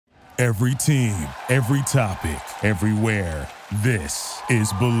Every team, every topic, everywhere. This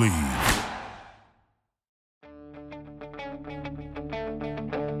is Believe.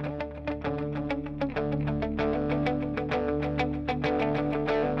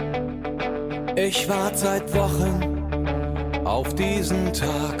 Ich warte seit Wochen auf diesen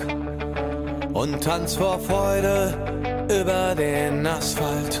Tag und tanz vor Freude über den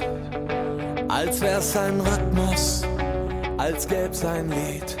Asphalt. Als wär's ein Rhythmus, als gäb's ein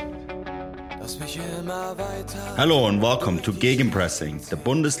Lied, das mich immer weiter... Hello and welcome to Gegenpressing, the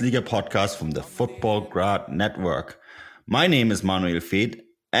Bundesliga podcast from the Football Grad Network. My name is Manuel Feth,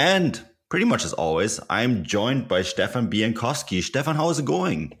 and pretty much as always, I'm joined by Stefan Bienkowski. Stefan, how's it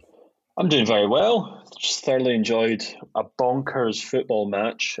going? I'm doing very well. Just thoroughly enjoyed a bonkers football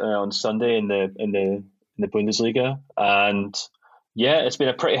match on Sunday in the Bundesliga, and yeah, it's been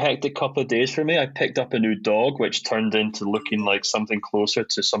a pretty hectic couple of days for me. I picked up a new dog, which turned into looking like something closer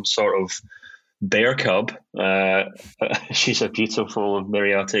to some sort of bear cub. She's a beautiful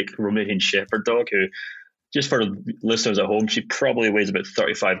Meriatic Romanian Shepherd dog who, just for listeners at home, she probably weighs about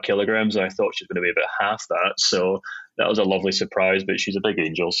 35 kilograms. And I thought she was going to be about half that. So that was a lovely surprise, but she's a big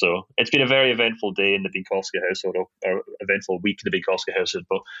angel. So it's been a very eventful day in the Bienkowski household, or eventful week in the Bienkowski household.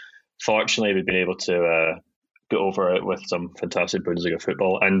 But fortunately, we've been able to get over it with some fantastic Bundesliga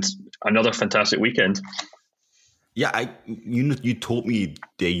football and another fantastic weekend. Yeah, you told me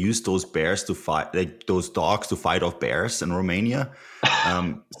they use those bears to fight, like those dogs to fight off bears in Romania.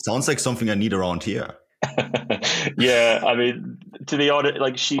 Sounds like something I need around here. Yeah, I mean, to be honest,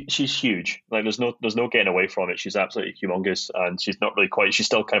 like she's huge. Like there's no getting away from it. She's absolutely humongous, and she's not really quite. She's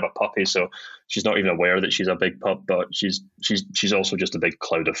still kind of a puppy, so she's not even aware that she's a big pup. But she's also just a big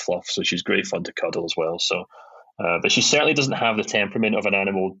cloud of fluff. So she's great fun to cuddle as well. So, but she certainly doesn't have the temperament of an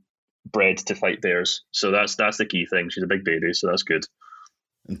animal bred to fight bears. So that's the key thing. She's a big baby, so that's good.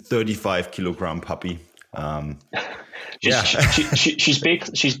 And 35 kilogram puppy. She's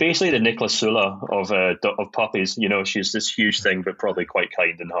basically the Niklas Sula of puppies. You know, she's this huge thing, but probably quite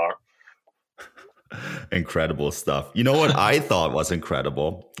kind in heart. Incredible stuff. You know what I thought was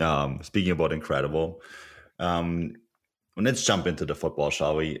incredible? Speaking about incredible, let's jump into the football,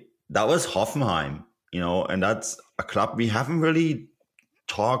 shall we? That was Hoffenheim, and that's a club we haven't really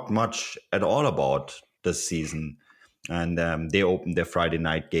talked much at all about this season. And they opened their Friday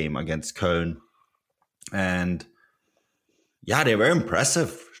night game against Köln. And yeah, they were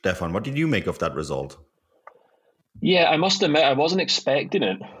impressive. Stefan, what did you make of that result? Yeah, I must admit, I wasn't expecting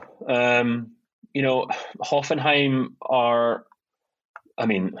it. Hoffenheim are, I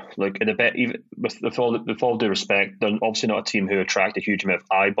mean, look, in a bit, even with all due respect, they're obviously not a team who attract a huge amount of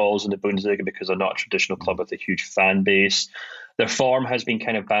eyeballs in the Bundesliga because they're not a traditional club with a huge fan base. Their form has been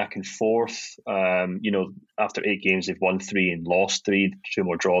kind of back and forth. After 8 games, they've won 3 and lost 3, 2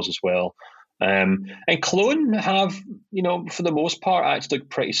 more draws as well. And Cologne have, for the most part, actually looked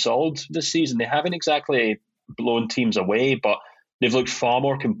pretty solid this season. They haven't exactly blown teams away, but they've looked far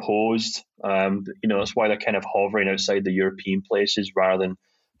more composed. That's why they're kind of hovering outside the European places rather than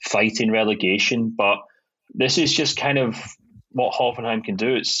fighting relegation. But this is just kind of what Hoffenheim can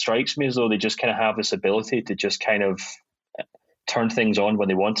do. It strikes me as though they just kind of have this ability to just kind of turn things on when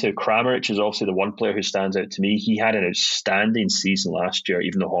they want to. Kramaric is obviously the one player who stands out to me. He had an outstanding season last year,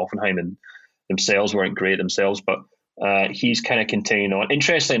 even though Hoffenheim themselves weren't great themselves, but he's kind of continuing on.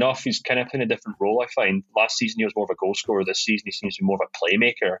 Interestingly enough, he's kind of playing a different role, I find. Last season, he was more of a goal scorer. This season, he seems to be more of a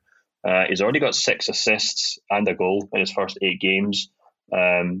playmaker. He's already got 6 assists and a goal in his first 8 games.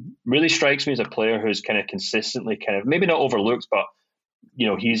 Really strikes me as a player who's kind of consistently kind of, maybe not overlooked, but,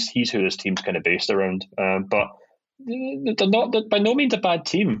 he's who this team's kind of based around. But they're by no means a bad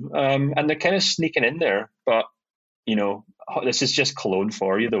team. And they're kind of sneaking in there, but, this is just Cologne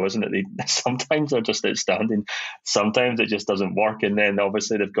for you, though, isn't it? Sometimes they're just outstanding. Sometimes it just doesn't work. And then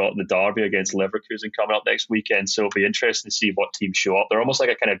obviously they've got the derby against Leverkusen coming up next weekend. So it'll be interesting to see what teams show up. They're almost like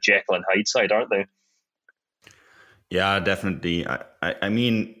a kind of Jekyll and Hyde side, aren't they? Yeah, definitely. I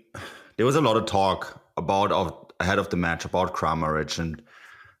mean, there was a lot of talk ahead of the match about Kramaric and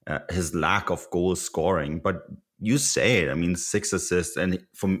his lack of goal scoring. But you say it, I mean, 6 assists. And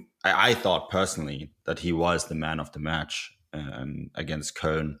I thought personally that he was the man of the match against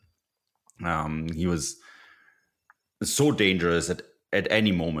Köln. He was so dangerous at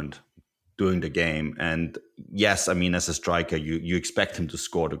any moment during the game. And yes, I mean, as a striker, you expect him to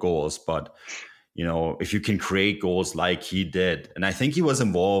score the goals. But, if you can create goals like he did, and I think he was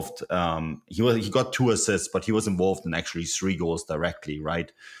involved, he got 2 assists, but he was involved in actually 3 goals directly,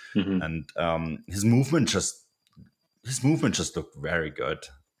 right? Mm-hmm. And his movement just looked very good.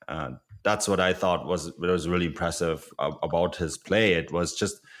 That's what I thought was really impressive about his play. It was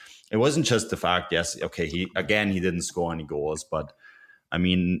just it wasn't just the fact, yes, okay, he didn't score any goals, but I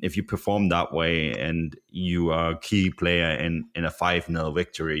mean, if you perform that way and you are a key player in a 5-0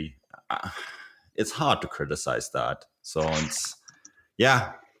 victory, it's hard to criticize that. So it's,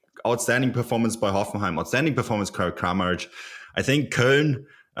 outstanding performance by Hoffenheim, outstanding performance by Kramaric. I think Köln,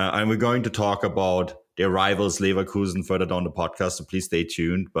 and we're going to talk about their rivals Leverkusen further down the podcast, so please stay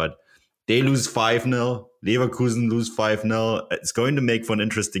tuned. But they lose 5-0, Leverkusen lose 5-0. It's going to make for an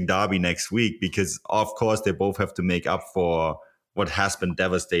interesting derby next week because, of course, they both have to make up for what has been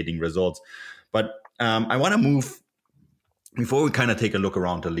devastating results. But I want to move, before we kind of take a look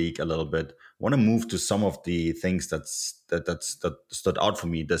around the league a little bit, I want to move to some of the things that stood out for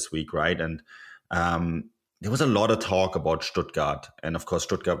me this week, right? And there was a lot of talk about Stuttgart, and of course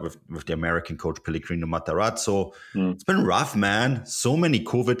Stuttgart with the American coach Pellegrino Matarazzo. It's been rough, man. So many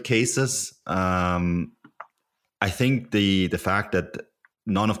COVID cases. I think the fact that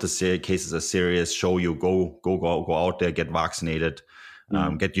none of the cases are serious show you go out there, get vaccinated,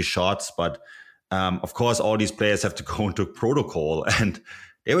 get your shots. But of course, all these players have to go into protocol, and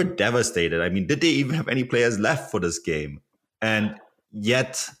they were devastated. I mean, did they even have any players left for this game? And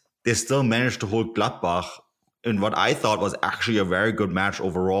yet they still managed to hold Gladbach in what I thought was actually a very good match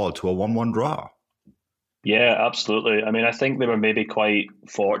overall to a 1-1 draw. Yeah, absolutely. I mean, I think they were maybe quite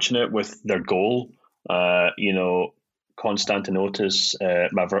fortunate with their goal. Konstantinotis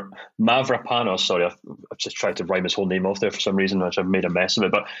Mavropanos, sorry, I've just tried to rhyme his whole name off there for some reason, which I've made a mess of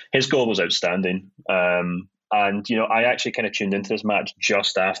it, but his goal was outstanding. And, I actually kind of tuned into this match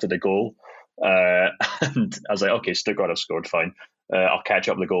just after the goal. And I was like, okay, Stuttgart have scored, fine. I'll catch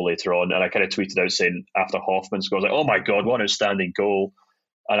up the goal later on. And I kind of tweeted out saying after Hoffman scores, like, oh my God, what an outstanding goal.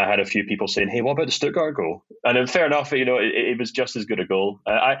 And I had a few people saying, hey, what about the Stuttgart goal? And fair enough, it was just as good a goal.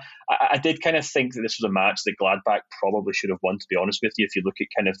 I did kind of think that this was a match that Gladbach probably should have won, to be honest with you, if you look at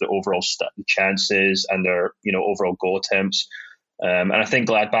kind of the overall chances and their, overall goal attempts. And I think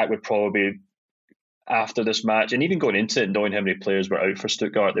Gladbach would probably, after this match, and even going into it, knowing how many players were out for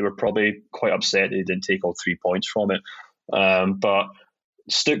Stuttgart, they were probably quite upset that they didn't take all 3 points from it. But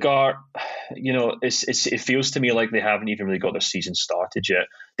Stuttgart, it feels to me like they haven't even really got their season started yet.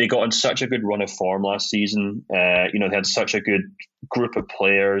 They got in such a good run of form last season. They had such a good group of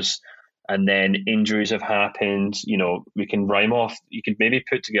players, and then injuries have happened. We can rhyme off. You can maybe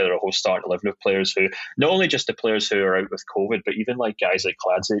put together a whole starting 11 of players who, not only just the players who are out with COVID, but even like guys like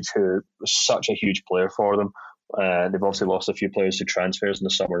Kladzic, who was such a huge player for them. They've obviously lost a few players to transfers in the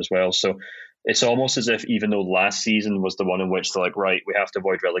summer as well. So it's almost as if, even though last season was the one in which they're like, right, we have to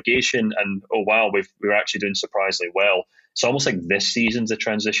avoid relegation, and oh wow, we're actually doing surprisingly well. It's almost like this season's a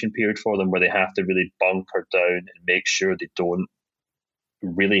transition period for them, where they have to really bunker down and make sure they don't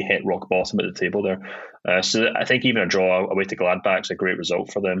really hit rock bottom at the table there. So I think even a draw away to Gladbach is a great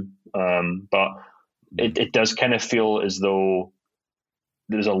result for them. But it does kind of feel as though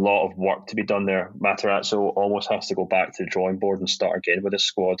there's a lot of work to be done there. Matarazzo almost has to go back to the drawing board and start again with his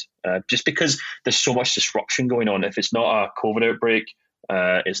squad, just because there's so much disruption going on. If it's not a COVID outbreak,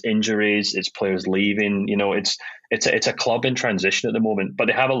 it's injuries, it's players leaving. It's a club in transition at the moment, but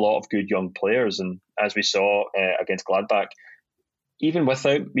they have a lot of good young players. And as we saw against Gladbach, even with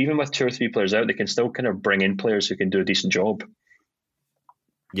 2 or 3 players out, they can still kind of bring in players who can do a decent job.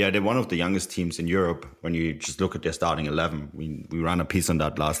 Yeah, they're one of the youngest teams in Europe. When you just look at their starting 11, we ran a piece on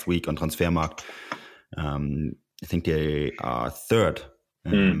that last week on Transfermarkt. I think they are third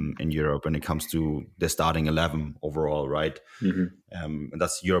in Europe when it comes to their starting 11 overall, right? Mm-hmm. And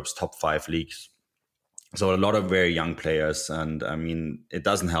that's Europe's top 5 leagues. So a lot of very young players. And I mean, it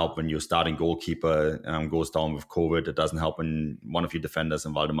doesn't help when your starting goalkeeper goes down with COVID. It doesn't help when one of your defenders,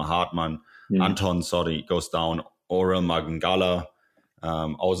 and Waldemar Hartmann, Anton, goes down. Orel Magangala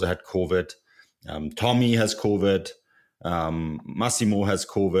also had COVID. Tommy has COVID. Massimo has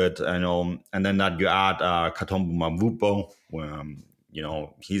COVID. I know. And then that you add Katombo Mavupo.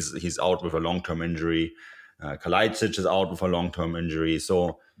 He's out with a long-term injury. Kalajdzic is out with a long-term injury.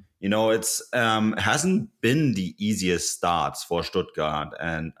 So, it's hasn't been the easiest starts for Stuttgart,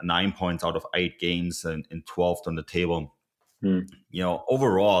 and 9 points out of 8 games and 12th on the table.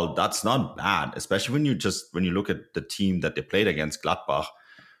 Overall, that's not bad, especially when you look at the team that they played against, Gladbach,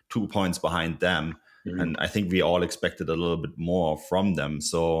 2 points behind them. Mm-hmm. And I think we all expected a little bit more from them.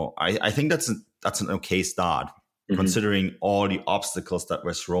 So I think that's an okay start, considering all the obstacles that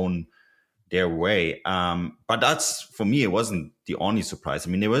were thrown their way. But that's, for me, it wasn't the only surprise.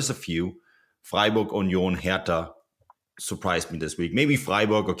 I mean, there was a few. Freiburg, Union, Hertha surprised me this week. Maybe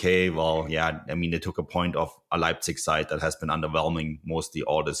Freiburg, okay, well, yeah, I mean, they took a point off a Leipzig side that has been underwhelming mostly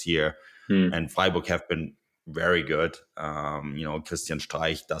all this year. And Freiburg have been very good. Christian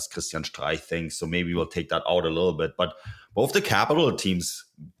Streich does Christian Streich things, so maybe we'll take that out a little bit. But both the capital teams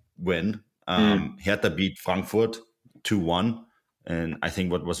win. Hertha beat Frankfurt 2-1, and I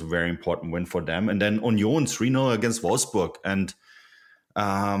think what was a very important win for them. And then Union 3-0 against Wolfsburg. And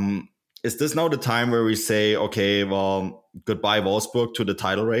is this now the time where we say, okay, well, goodbye Wolfsburg to the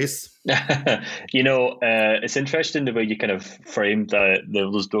title race? It's interesting the way you kind of framed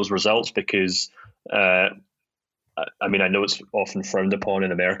those results, because I know it's often frowned upon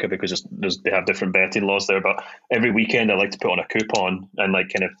in America because they have different betting laws there, but every weekend I like to put on a coupon and like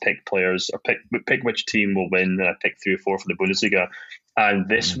kind of pick players or pick which team will win, and I picked 3 or 4 for the Bundesliga. And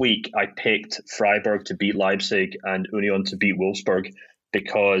this week I picked Freiburg to beat Leipzig and Union to beat Wolfsburg,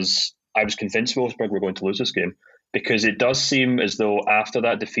 because I was convinced Wolfsburg were going to lose this game, because it does seem as though after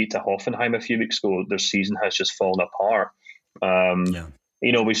that defeat to Hoffenheim a few weeks ago, their season has just fallen apart.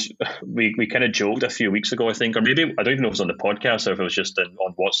 We kind of joked a few weeks ago, I think, or maybe, I don't even know if it was on the podcast or if it was just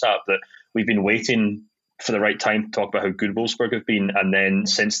on WhatsApp, that we've been waiting for the right time to talk about how good Wolfsburg have been. And then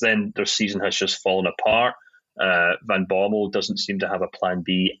since then, their season has just fallen apart. Van Bommel doesn't seem to have a plan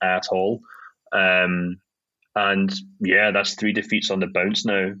B at all. And yeah, that's 3 defeats on the bounce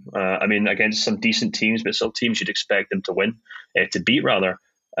now. Against some decent teams, but still teams you'd expect them to beat rather.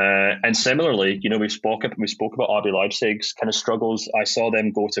 And similarly, we spoke about RB Leipzig's kind of struggles. I saw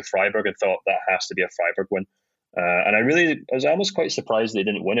them go to Freiburg and thought that has to be a Freiburg win. And I was almost quite surprised they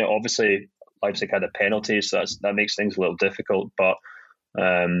didn't win it. Obviously, Leipzig had a penalty, so that makes things a little difficult. But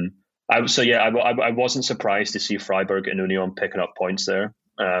I wasn't surprised to see Freiburg and Union picking up points there.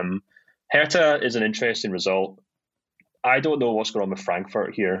 Hertha is an interesting result. I don't know what's going on with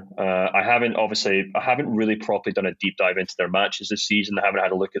Frankfurt here. I haven't really properly done a deep dive into their matches this season. I haven't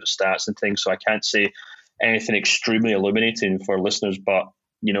had a look at the stats and things, so I can't say anything extremely illuminating for listeners. But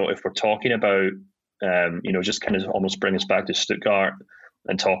if we're talking about, just kind of almost bring us back to Stuttgart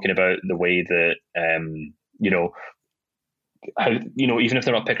and talking about the way that, how, even if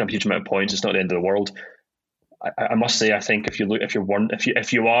they're not picking up a huge amount of points, it's not the end of the world. I must say, I think if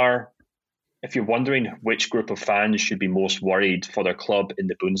you're wondering which group of fans should be most worried for their club in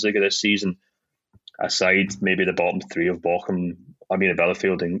the Bundesliga this season, aside maybe the bottom 3 of Bochum, Arminia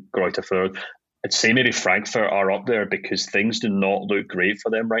Bielefeld and Greuther Fürth, I'd say maybe Frankfurt are up there, because things do not look great for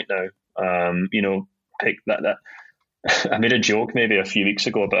them right now. Pick that. I made a joke maybe a few weeks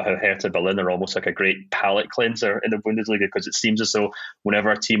ago about how Hertha Berlin are almost like a great palate cleanser in the Bundesliga, because it seems as though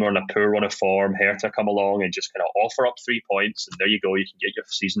whenever a team are in a poor run of form, Hertha come along and just kind of offer up 3 points, and there you go, you can get your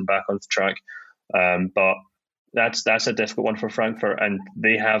season back on track. But that's a difficult one for Frankfurt, and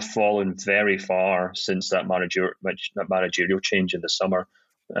they have fallen very far since that managerial change in the summer.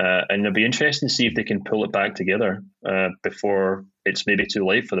 And it'll be interesting to see if they can pull it back together before it's maybe too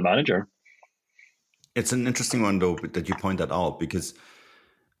late for the manager. It's an interesting one, though, that you point that out, because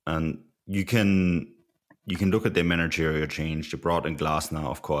you can look at their managerial change. They brought in Glasner,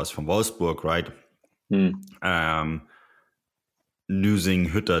 of course, from Wolfsburg, right? Losing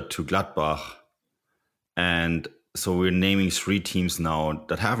Hütter to Gladbach. And so we're naming 3 teams now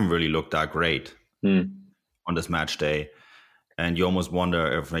that haven't really looked that great on this match day. And you almost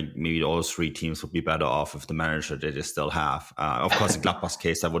wonder if maybe all 3 teams would be better off with the manager that they still have. Of course, in Gladbach's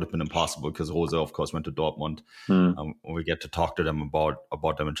case, that would have been impossible, because Rose, of course, went to Dortmund. We get to talk to them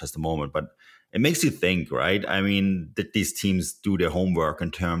about them in just a moment. But it makes you think, right? I mean, did these teams do their homework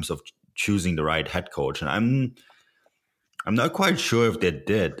in terms of choosing the right head coach? And I'm not quite sure if they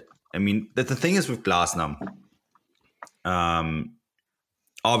did. I mean, the thing is with Glasner,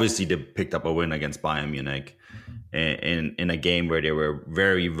 obviously they picked up a win against Bayern Munich in a game where they were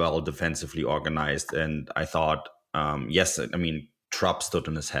very well defensively organized. And I thought, Trapp stood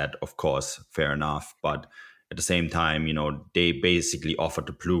on his head, of course, fair enough. But at the same time, they basically offered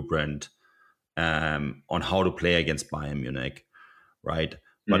the blueprint on how to play against Bayern Munich, right?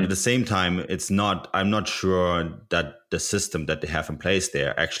 But at the same time, I'm not sure that the system that they have in place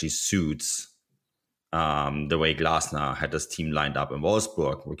there actually suits the way Glasner had this team lined up in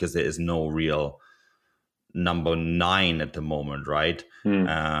Wolfsburg, because there is no real number 9 at the moment, right?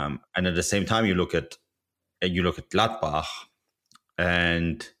 And at the same time, you look at Gladbach,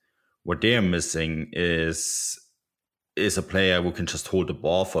 and what they're missing is a player who can just hold the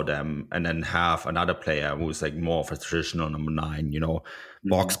ball for them, and then have another player who's like more of a traditional number 9,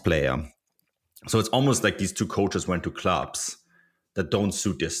 box player. So it's almost like these 2 coaches went to clubs that don't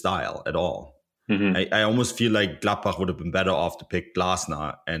suit their style at all. I almost feel like Gladbach would have been better off to pick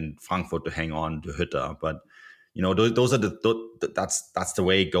Glasner and Frankfurt to hang on to Hütter. But those are that's the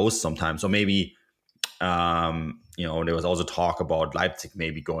way it goes sometimes. So maybe There was also talk about Leipzig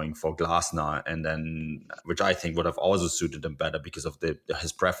maybe going for Glasner, and then which I think would have also suited him better because of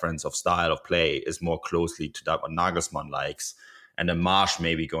his preference of style of play is more closely to that what Nagelsmann likes. And then Marsch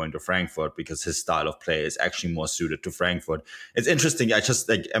maybe going to Frankfurt because his style of play is actually more suited to Frankfurt. It's interesting.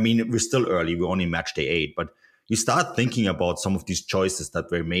 We're still early. We're only match day 8, but you start thinking about some of these choices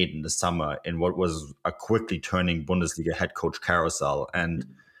that were made in the summer in what was a quickly turning Bundesliga head coach carousel. And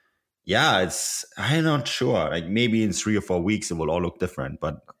yeah, I'm not sure. Like maybe in 3 or 4 weeks it will all look different,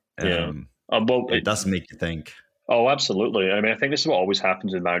 but it does make you think. Oh, absolutely. I mean, I think this is what always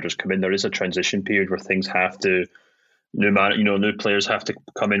happens when managers come in. There is a transition period where things have to, new players have to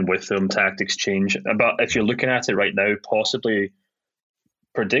come in with them, tactics change. But if you're looking at it right now, possibly,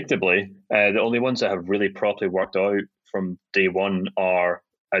 predictably, the only ones that have really properly worked out from day one are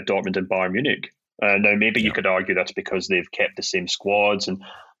Dortmund and Bayern Munich. Now, maybe you could argue that's because they've kept the same squads and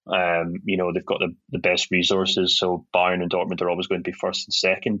they've got the best resources, so Bayern and Dortmund are always going to be first and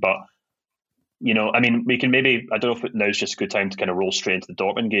second. But we can maybe, I don't know if now's just a good time to kind of roll straight into the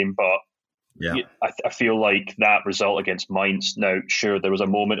Dortmund game, but I feel like that result against Mainz. Now, sure, there was a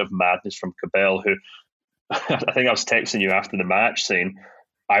moment of madness from Kobel, who I think I was texting you after the match saying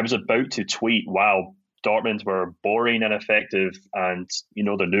I was about to tweet, "Wow, Dortmund were boring and ineffective, and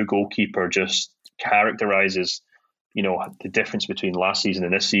the new goalkeeper just characterizes." The difference between last season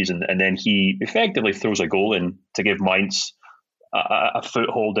and this season, and then he effectively throws a goal in to give Mainz a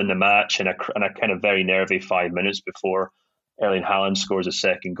foothold in the match and a kind of very nervy 5 minutes before Erling Haaland scores a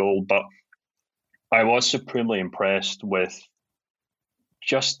second goal. But I was supremely impressed with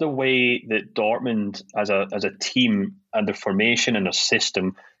just the way that Dortmund as a team and their formation and their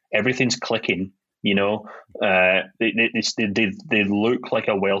system, everything's clicking. They look like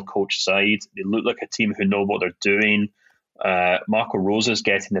a well-coached side. They look like a team who know what they're doing. Marco Rosa's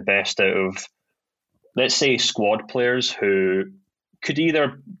getting the best out of, let's say, squad players who could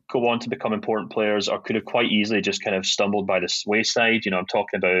either go on to become important players or could have quite easily just kind of stumbled by the wayside. I'm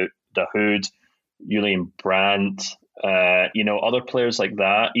talking about Dahoud, Julian Brandt, other players like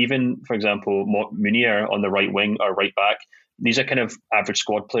that. Even, for example, Munir on the right wing or right back. These are kind of average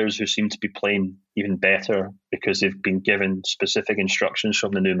squad players who seem to be playing even better because they've been given specific instructions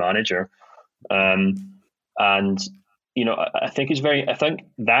from the new manager. I think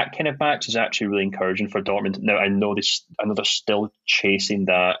that kind of match is actually really encouraging for Dortmund. Now, I know they're still chasing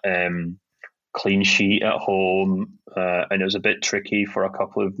that clean sheet at home, and it was a bit tricky for a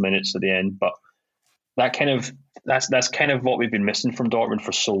couple of minutes at the end, but that's kind of what we've been missing from Dortmund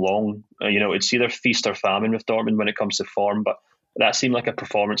for so long. It's either feast or famine with Dortmund when it comes to form, but that seemed like a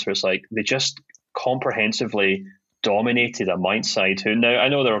performance where it's like they just comprehensively dominated a Mainz side who, now I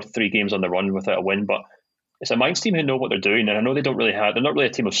know there are 3 games on the run without a win, but it's a Mainz team who know what they're doing, and I know they're not really a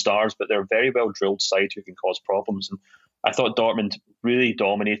team of stars, but they're a very well drilled side who can cause problems. And I thought Dortmund really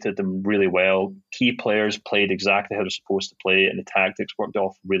dominated them really well. Key players played exactly how they're supposed to play, and the tactics worked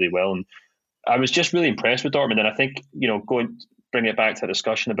off really well. And I was just really impressed with Dortmund. And I think, bring it back to a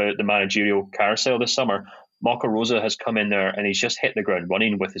discussion about the managerial carousel this summer, Marco Rosa has come in there and he's just hit the ground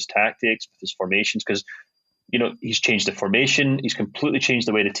running with his tactics, with his formations, because, he's changed the formation. He's completely changed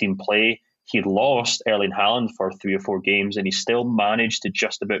the way the team play. He lost Erling Haaland for 3 or 4 games and he still managed to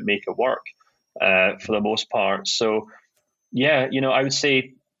just about make it work for the most part. So, yeah, I would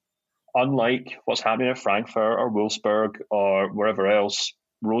say, unlike what's happening at Frankfurt or Wolfsburg or wherever else,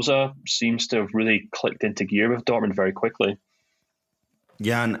 Rosa seems to have really clicked into gear with Dortmund very quickly.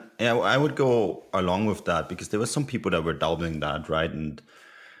 Yeah, and I would go along with that because there were some people that were doubting that, right? And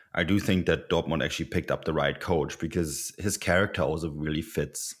I do think that Dortmund actually picked up the right coach because his character also really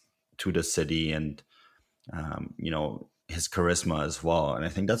fits to the city and, his charisma as well. And I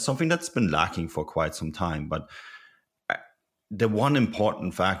think that's something that's been lacking for quite some time. But the one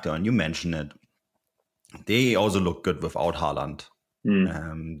important factor, and you mentioned it, they also look good without Haaland.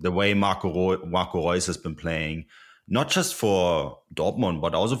 The way Marco Reus has been playing, not just for Dortmund,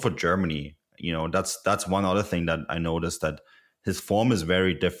 but also for Germany. That's one other thing that I noticed, that his form is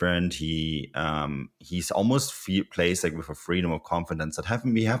very different. He's almost plays like with a freedom of confidence that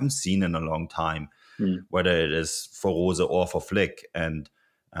we haven't seen in a long time, whether it is for Rose or for Flick. And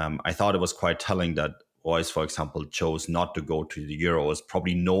I thought it was quite telling that Reus, for example, chose not to go to the Euros,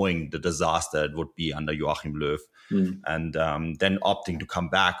 probably knowing the disaster it would be under Joachim Löw, and then opting to come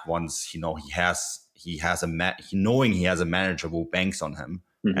back once knowing he has a manager who banks on him,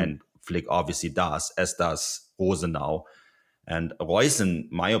 and Flick obviously does, as does Rose now. And Reus, in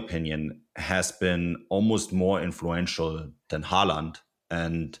my opinion, has been almost more influential than Haaland.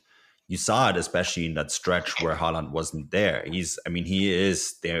 And you saw it, especially in that stretch where Haaland wasn't there. He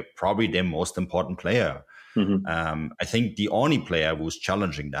is probably their most important player. I think the only player who's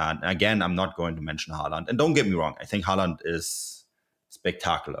challenging that, again, I'm not going to mention Haaland. And don't get me wrong, I think Haaland is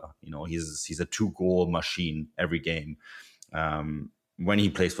spectacular. He's a 2-goal machine every game. When he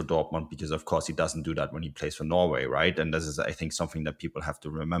plays for Dortmund, because of course he doesn't do that when he plays for Norway, right? And this is, I think, something that people have to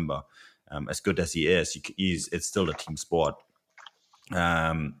remember. As good as he is, it's still a team sport.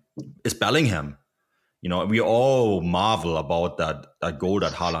 It's Bellingham. We all marvel about that goal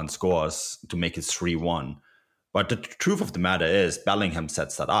that Haaland scores to make it 3-1. But the truth of the matter is Bellingham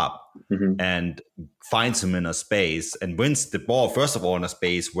sets that up and finds him in a space and wins the ball, first of all, in a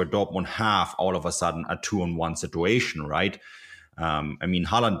space where Dortmund have all of a sudden a 2-on-1 situation, right?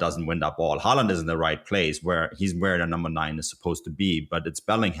 Haaland doesn't win that ball. Haaland is in the right place where the number 9 is supposed to be, but it's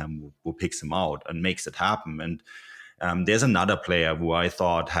Bellingham who picks him out and makes it happen. And there's another player who I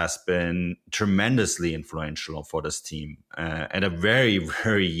thought has been tremendously influential for this team at a very,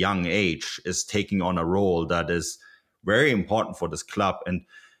 very young age, is taking on a role that is very important for this club and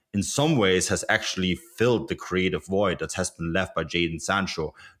in some ways has actually filled the creative void that has been left by Jadon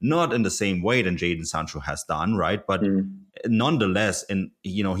Sancho. Not in the same way than Jadon Sancho has done, right? But nonetheless,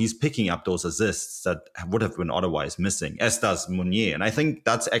 he's picking up those assists that would have been otherwise missing, as does Meunier. And I think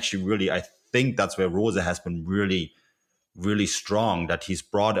that's actually that's where Rose has been really, really strong, that he's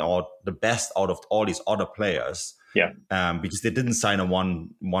brought out the best out of all these other players. Yeah. Because they didn't sign a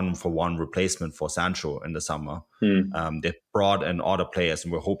one-for-one replacement for Sancho in the summer. They brought in other players,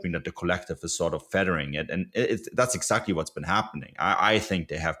 and we're hoping that the collective is sort of feathering it. And that's exactly what's been happening. I think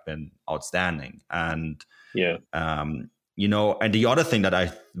they have been outstanding. And and the other thing that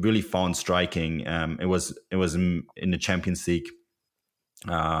I really found striking, it was in the Champions League,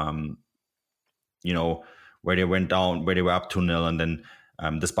 where they went down, where they were up 2-0, and then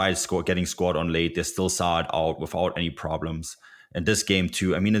despite getting scored on late, they still saw it out without any problems. And this game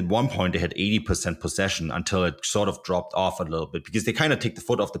too, at one point they had 80% possession until it sort of dropped off a little bit, because they kind of take the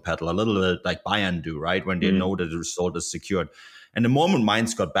foot off the pedal a little bit like Bayern do, right? When they know that the result is secured. And the moment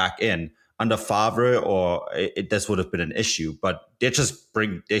Mainz got back in, under Favre, this would have been an issue, but they just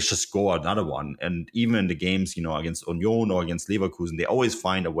score another one. And even in the games, against Union or against Leverkusen, they always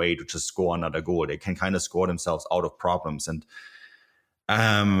find a way to just score another goal. They can kind of score themselves out of problems. And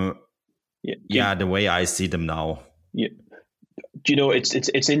the way I see them now. Yeah.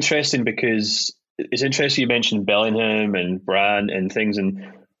 It's interesting because it's interesting you mentioned Bellingham and Brand and things. And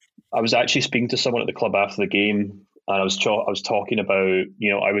I was actually speaking to someone at the club after the game, and I was talking about,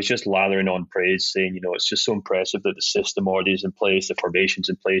 I was just lathering on praise, saying, it's just so impressive that the system already is in place, the formation's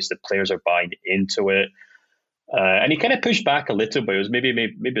in place, the players are buying into it. And he kind of pushed back a little bit. It was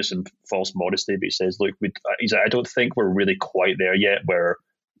maybe some false modesty, but he says, look, I don't think we're really quite there yet where,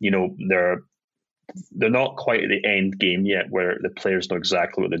 they're not quite at the end game yet where the players know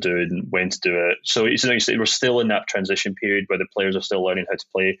exactly what they're doing and when to do it. So he said we're still in that transition period where the players are still learning how to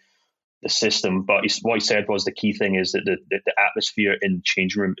play the system. But what he said was the key thing is that the atmosphere in the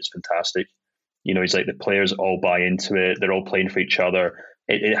changing room is fantastic. He's like, the players all buy into it. They're all playing for each other.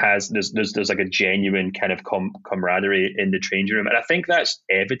 There's like a genuine kind of camaraderie in the changing room. And I think that's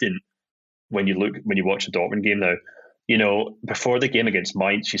evident when you watch the Dortmund game now. Before the game against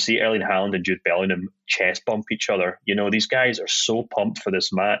Mainz, you see Erling Haaland and Jude Bellingham chest bump each other. These guys are so pumped for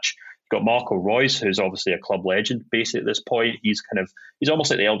this match. You've got Marco Reus, who's obviously a club legend basically at this point. He's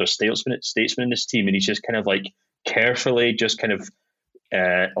almost like the elder statesman in this team, and he's just kind of like carefully just kind of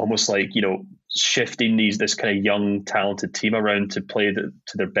almost like, shifting this kind of young, talented team around to play to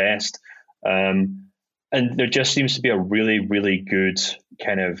their best. And there just seems to be a really, really good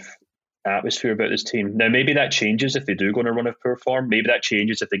kind of atmosphere about this team. Now, maybe that changes if they do go on a run of poor form. Maybe that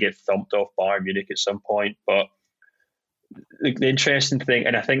changes if they get thumped off Bayern Munich at some point. But the interesting thing,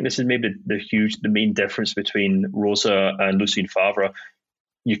 and I think this is maybe the main difference between Rosa and Lucien Favre,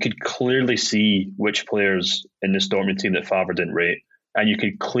 you could clearly see which players in this Dortmund team that Favre didn't rate. And you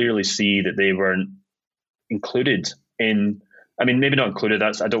could clearly see that they weren't included in. Maybe not included.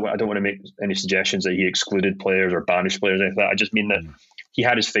 I don't want to make any suggestions that he excluded players or banished players or anything like that. I just mean that he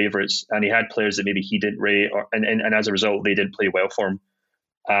had his favourites and he had players that maybe he didn't rate, and as a result, they didn't play well for him.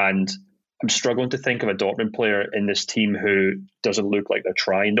 And I'm struggling to think of a Dortmund player in this team who doesn't look like they're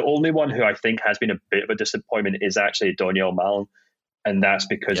trying. The only one who I think has been a bit of a disappointment is actually Donyell Malen, and that's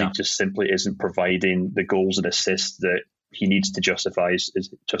because he just simply isn't providing the goals and assists that he needs to justify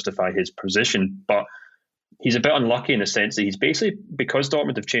his position. But he's a bit unlucky in the sense that he's basically, because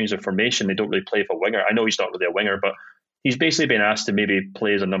Dortmund have changed their formation, they don't really play for a winger. I know he's not really a winger, but he's basically been asked to maybe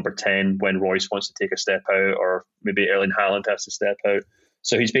play as a number 10 when Royce wants to take a step out, or maybe Erling Haaland has to step out.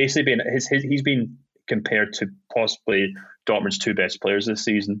 So he's basically been he's been compared to possibly Dortmund's two best players this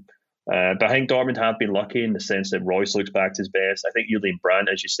season. But I think Dortmund have been lucky in the sense that Royce looks back to his best. I think Julian Brandt,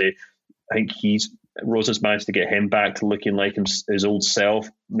 as you say, I think Rosa's managed to get him back to looking like his old self,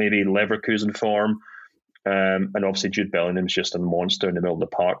 maybe Leverkusen form. And obviously Jude Bellingham's just a monster in the middle of the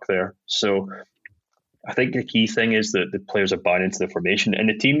park there. So I think the key thing is that the players are buying into the formation, and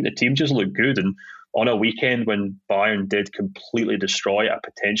the team just looked good. And on a weekend when Bayern did completely destroy a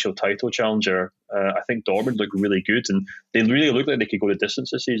potential title challenger, I think Dortmund looked really good, and they really looked like they could go the distance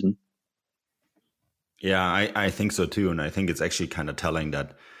this season. Yeah, I think so too. And I think it's actually kind of telling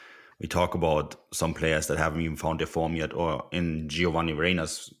that we talk about some players that haven't even found their form yet, or in Giovanni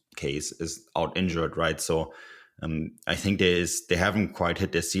Reina's case is out injured, right? So I think they haven't quite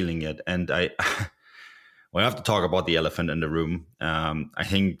hit their ceiling yet. And we have to talk about the elephant in the room. I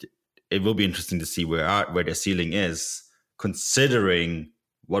think it will be interesting to see where their ceiling is, considering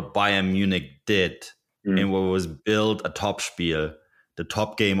what Bayern Munich did and what was built a Topspiel, the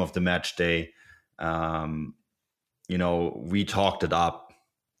top game of the match day. We talked it up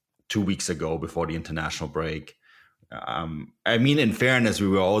 2 weeks ago before the international break. In fairness, we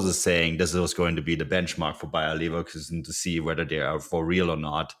were also saying this was going to be the benchmark for Bayer Leverkusen to see whether they are for real or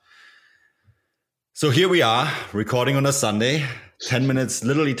not. So here we are, recording on a Sunday,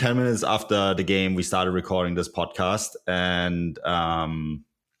 literally 10 minutes after the game, we started recording this podcast. And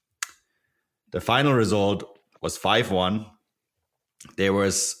the final result was 5-1. There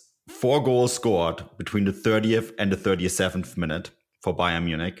was 4 goals scored between the 30th and the 37th minute for Bayern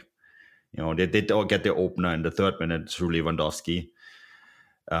Munich. They did get their opener in the 3rd minute through Lewandowski.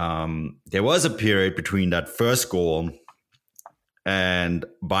 There was a period between that first goal and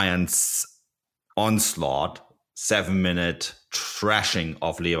Bayern's onslaught, 7-minute trashing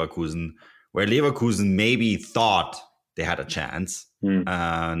of Leverkusen, where Leverkusen maybe thought they had a chance.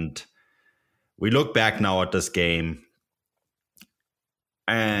 And we look back now at this game,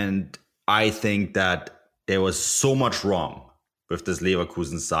 and I think that there was so much wrong with this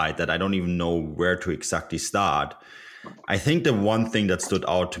Leverkusen side that I don't even know where to exactly start. I think the one thing that stood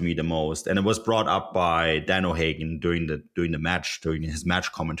out to me the most, and it was brought up by Dan O'Hagan during his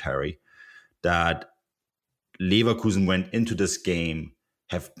match commentary, that Leverkusen went into this game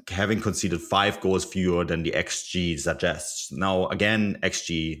having conceded 5 goals fewer than the XG suggests. Now, again,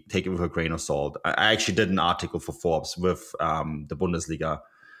 XG, take it with a grain of salt. I actually did an article for Forbes with the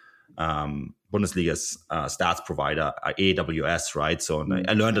Bundesliga's stats provider, AWS, right? So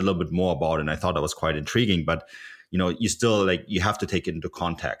I learned a little bit more about it, and I thought that was quite intriguing. But you still you have to take it into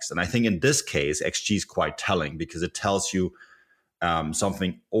context. And I think in this case, XG is quite telling because it tells you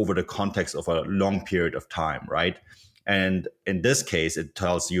something over the context of a long period of time, right? And in this case, it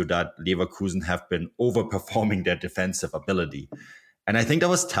tells you that Leverkusen have been overperforming their defensive ability. And I think that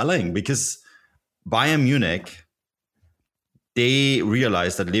was telling because Bayern Munich, they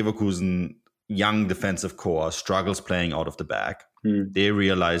realized that Leverkusen young defensive core struggles playing out of the back. They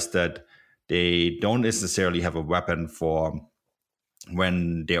realized that they don't necessarily have a weapon for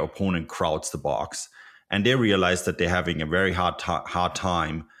when their opponent crowds the box. And they realized that they're having a very hard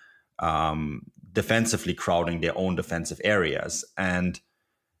time defensively crowding their own defensive areas. And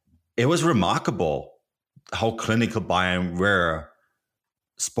it was remarkable how clinical Bayern were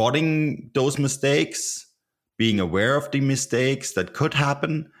spotting those mistakes, being aware of the mistakes that could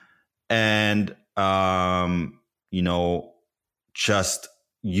happen, and just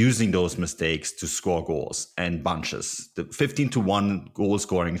using those mistakes to score goals and bunches. The 15-1 goal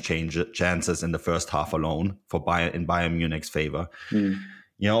scoring chances in the first half alone for Bayern Munich's favor.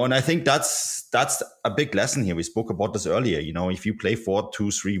 And I think that's a big lesson here. We spoke about this earlier. If you play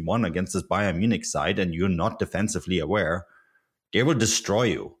 4-2-3-1 against this Bayern Munich side and you're not defensively aware, they will destroy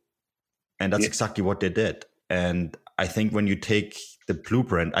you. And that's exactly what they did. And I think when you take the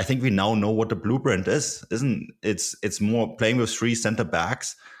blueprint, I think we now know what the blueprint is, isn't it? It's more playing with 3 center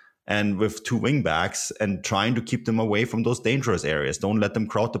backs and with 2 wing backs and trying to keep them away from those dangerous areas. Don't let them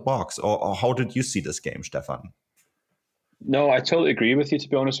crowd the box. Or how did you see this game, Stefan? No, I totally agree with you, to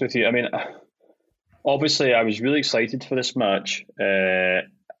be honest with you. I mean, obviously, I was really excited for this match.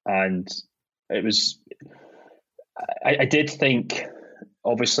 And it was, I did think,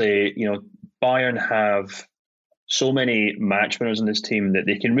 obviously, Bayern have so many match winners in this team that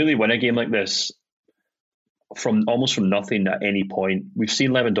they can really win a game like this from nothing at any point. We've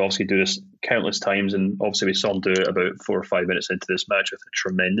seen Lewandowski do this countless times, and obviously we saw him do it about 4 or 5 minutes into this match with a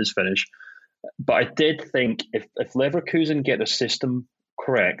tremendous finish. But I did think if Leverkusen get their system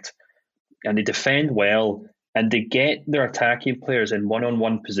correct and they defend well and they get their attacking players in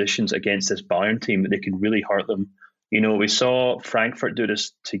one-on-one positions against this Bayern team, they can really hurt them. We saw Frankfurt do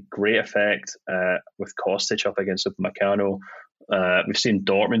this to great effect with Kostic up against Upamecano. We've seen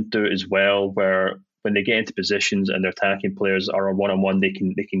Dortmund do it as well, where when they get into positions and their attacking players are on one-on-one, they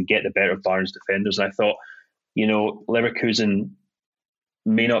can get the better of Bayern's defenders. And I thought, Leverkusen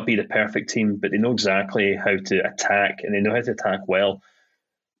may not be the perfect team, but they know exactly how to attack, and they know how to attack well.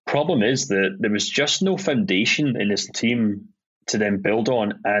 Problem is that there was just no foundation in this team to then build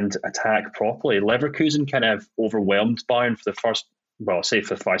on and attack properly. Leverkusen kind of overwhelmed Bayern for the first,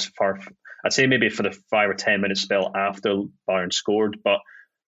 I'd say maybe for the 5 or 10 minute spell after Bayern scored. But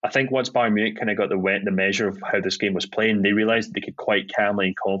I think once Bayern Munich kind of got the measure of how this game was playing, they realised they could quite calmly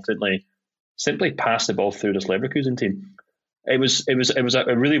and confidently simply pass the ball through this Leverkusen team.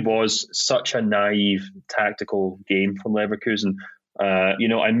 It really was such a naive tactical game from Leverkusen.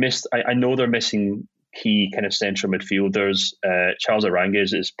 I know they're missing key kind of central midfielders. Charles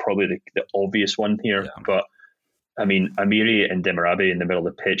Arangues is probably the obvious one here, but I mean, Amiri and Demirbay in the middle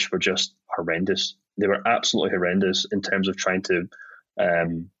of the pitch were just horrendous. They were absolutely horrendous in terms of trying to,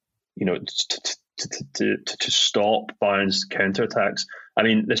 to stop Bayern's counterattacks. I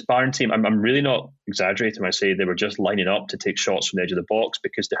mean, this Bayern team, I'm really not exaggerating when I say they were just lining up to take shots from the edge of the box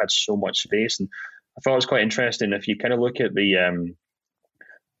because they had so much space. And I thought it was quite interesting. If you kind of look at the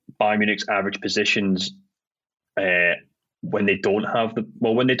Bayern Munich's average positions when they don't have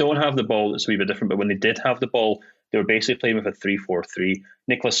the ball, it's a wee bit different. But when they did have the ball, they were basically playing with a 3-4-3.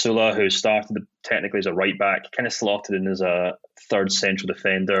 Niklas Süle, who started technically as a right back, kind of slotted in as a third central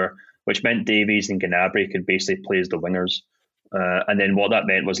defender, which meant Davies and Gnabry could basically play as the wingers. And then what that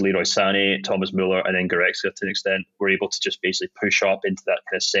meant was Leroy Sané, Thomas Müller, and then Goretzka to an extent were able to just basically push up into that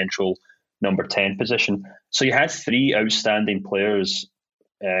kind of central number 10 position. So you had 3 outstanding players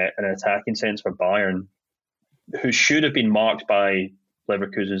in an attacking sense for Bayern who should have been marked by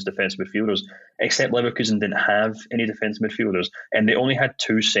Leverkusen's defensive midfielders, except Leverkusen didn't have any defensive midfielders, and they only had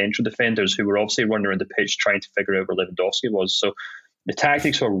 2 central defenders who were obviously running around the pitch trying to figure out where Lewandowski was. So the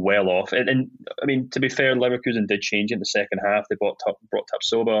tactics were well off. And I mean, to be fair, Leverkusen did change in the second half. They brought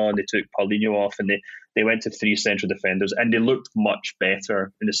Tapsoba and they took Paulinho off, and they went to 3 central defenders, and they looked much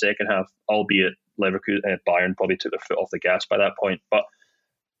better in the second half, albeit Bayern probably took their foot off the gas by that point. But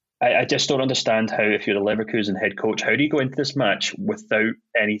I just don't understand how, if you're the Leverkusen head coach, how do you go into this match without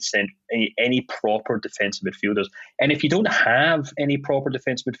any proper defensive midfielders? And if you don't have any proper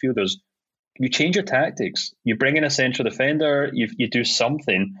defensive midfielders, you change your tactics. You bring in a central defender. You do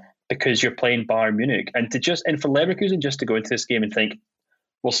something because you're playing Bayern Munich. And for Leverkusen just to go into this game and think,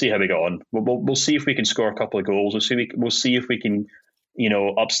 we'll see how we go on. We'll see if we can score a couple of goals. We'll see if we can,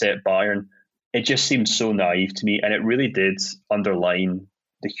 upset Bayern. It just seemed so naive to me, and it really did underline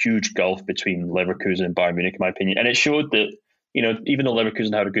the huge gulf between Leverkusen and Bayern Munich, in my opinion. And it showed that, even though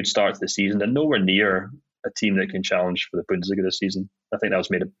Leverkusen had a good start to the season, they're nowhere near a team that can challenge for the Bundesliga this season. I think that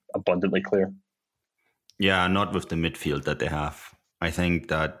was made abundantly clear. Yeah, not with the midfield that they have. I think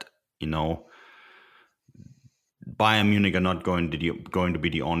that, Bayern Munich are not going to be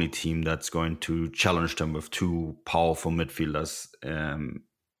the only team that's going to challenge them with 2 powerful midfielders,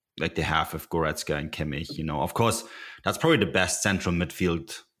 like they have with Goretzka and Kimmich. Of course, that's probably the best central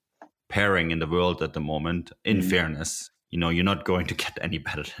midfield pairing in the world at the moment. In fairness, you're not going to get any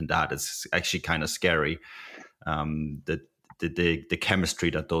better than that. It's actually kind of scary, the chemistry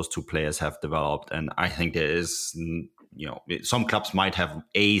that those 2 players have developed. And I think there is, some clubs might have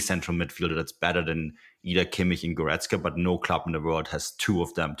a central midfielder that's better than either Kimmich and Goretzka, but no club in the world has 2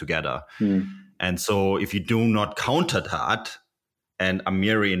 of them together. And so if you do not counter that, and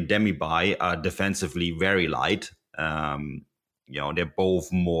Amiri and Demirbay are defensively very light, they're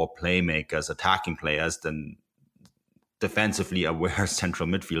both more playmakers, attacking players than defensively aware central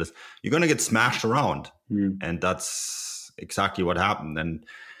midfielders, you're going to get smashed around. And that's exactly what happened. And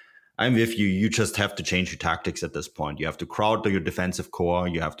I'm with you. You just have to change your tactics at this point. You have to crowd your defensive core.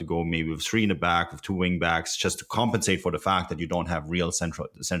 You have to go maybe with 3 in the back, with 2 wing backs, just to compensate for the fact that you don't have real central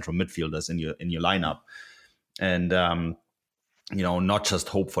midfielders in your lineup. And not just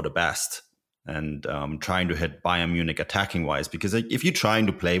hope for the best and trying to hit Bayern Munich attacking wise, because if you're trying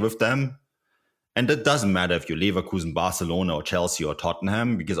to play with them, and it doesn't matter if you're Leverkusen, Barcelona, or Chelsea or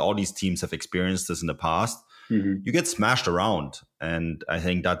Tottenham, because all these teams have experienced this in the past, you get smashed around. And I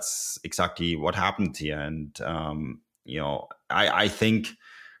think that's exactly what happened here. And, I think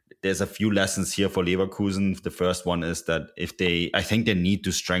there's a few lessons here for Leverkusen. The first one is that I think they need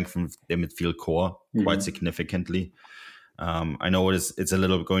to strengthen their midfield core quite significantly. I know it's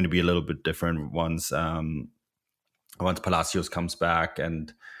going to be a little bit different once Palacios comes back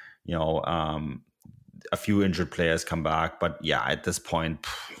and a few injured players come back. But yeah, at this point,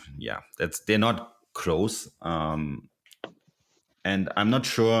 they're not close. And I'm not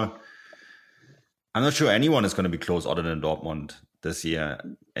sure anyone is going to be close other than Dortmund this year.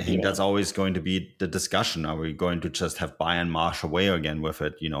 I think that's always going to be the discussion. Are we going to just have Bayern march away again with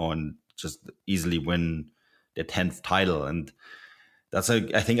it, and just easily win their 10th title? And I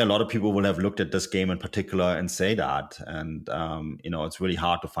think a lot of people will have looked at this game in particular and say that. And, it's really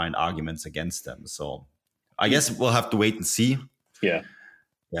hard to find arguments against them. So I guess we'll have to wait and see. Yeah.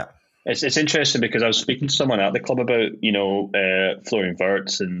 Yeah. It's interesting because I was speaking to someone at the club about, Florian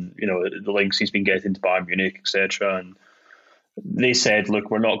Wirtz and, the links he's been getting to Bayern Munich, etc. And they said, look,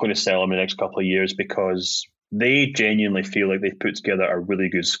 we're not going to sell him in the next couple of years because they genuinely feel like they've put together a really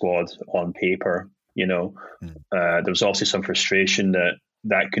good squad on paper. There was obviously some frustration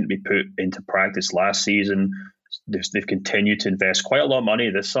that couldn't be put into practice last season. They've continued to invest quite a lot of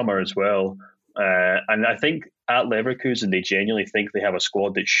money this summer as well. And I think at Leverkusen, they genuinely think they have a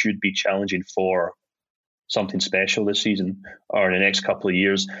squad that should be challenging for something special this season or in the next couple of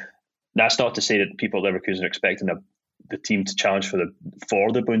years. That's not to say that people at Leverkusen are expecting the team to challenge for the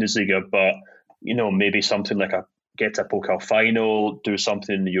Bundesliga, but maybe something like get to a Pokal final, do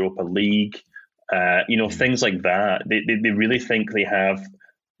something in the Europa League, things like that. They really think they have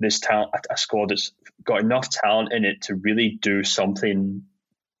this talent, a squad that's got enough talent in it to really do something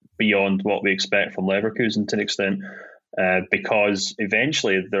beyond what we expect from Leverkusen to an extent, because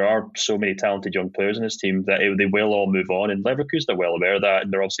eventually there are so many talented young players in this team that they will all move on, and Leverkusen are well aware of that,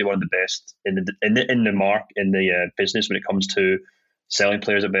 and they're obviously one of the best in the business when it comes to selling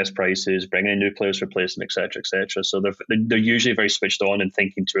players at best prices, bringing in new players to replace them, etc., etc. So they're usually very switched on and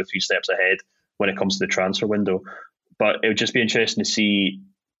thinking 2 or 3 steps ahead when it comes to the transfer window. But it would just be interesting to see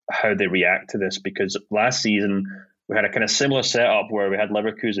how they react to this, because last season we had a kind of similar setup where we had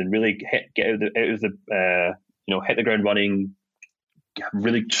Leverkusen really hit the ground running,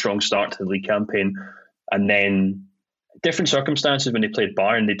 really strong start to the league campaign, and then different circumstances when they played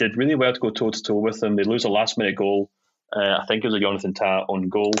Bayern. They did really well to go toe-to-toe with them. They lose a last-minute goal. I think it was a Jonathan Tah on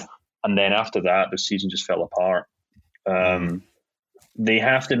goal. And then after that, the season just fell apart. They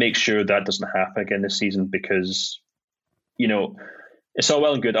have to make sure that doesn't happen again this season, because, it's all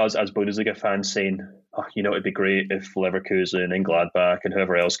well and good as Bundesliga fans saying, it'd be great if Leverkusen and Gladbach and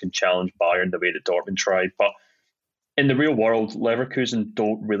whoever else can challenge Bayern the way that Dortmund tried. But in the real world, Leverkusen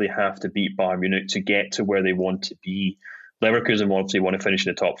don't really have to beat Bayern Munich to get to where they want to be. Leverkusen obviously want to finish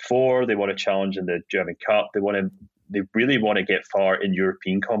in the top 4. They want to challenge in the German Cup. They really want to get far in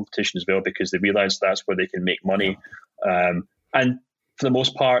European competition as well, because they realise that's where they can make money. And for the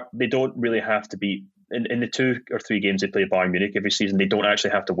most part, they don't really have to beat in the 2 or 3 games they play Bayern Munich every season. They don't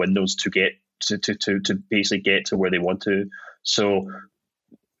actually have to win those to get to basically get to where they want to. So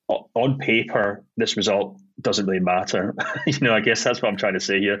on paper, this result doesn't really matter. I guess that's what I'm trying to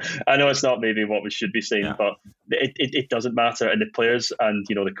say here. I know it's not maybe what we should be saying, but it doesn't matter. And the players and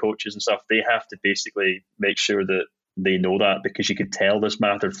the coaches and stuff, they have to basically make sure that they know that, because you could tell this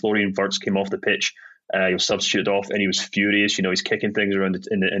mattered. Florian Wirtz came off the pitch. He was substituted off, and he was furious. He's kicking things around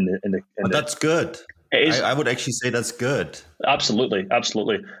But that's good. I would actually say that's good. Absolutely.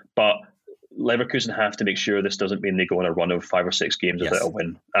 But Leverkusen have to make sure this doesn't mean they go on a run of 5 or 6 games without a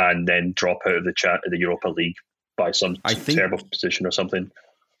win and then drop out of the Europa League by some terrible position or something.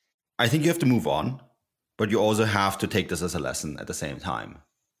 I think you have to move on, but you also have to take this as a lesson at the same time.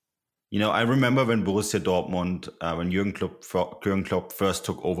 I remember when Borussia Dortmund, when Jürgen Klopp first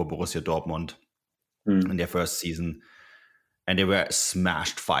took over Borussia Dortmund in their first season, and they were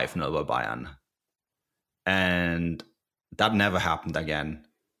smashed 5-0 by Bayern. And that never happened again.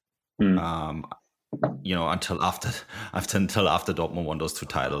 Until after Dortmund won those 2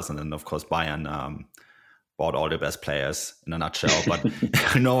 titles, and then of course Bayern bought all the best players in a nutshell. But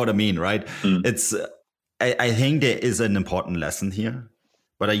you know what I mean, right? It's I think there is an important lesson here,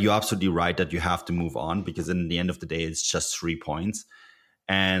 but you're absolutely right that you have to move on, because in the end of the day, it's just 3 points.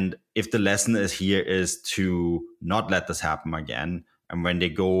 And if the lesson is to not let this happen again, and when they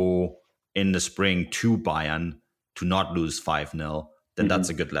go in the spring to Bayern to not lose 5-0, then that's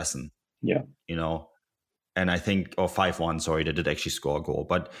a good lesson. Yeah. And I think, or 5-1, sorry, they did actually score a goal.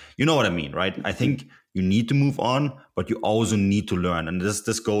 But you know what I mean, right? I think you need to move on, but you also need to learn. And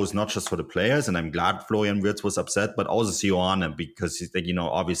this goes not just for the players, and I'm glad Florian Wirtz was upset, but also Sioane, because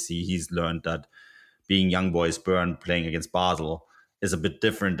obviously he's learned that being young boys Bern playing against Basel is a bit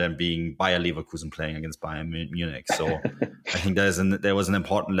different than being Bayer Leverkusen playing against Bayern Munich. So I think there was an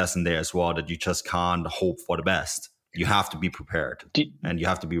important lesson there as well, that you just can't hope for the best. You have to be prepared, and you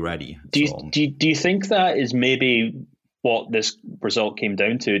have to be ready. Do you think that is maybe what this result came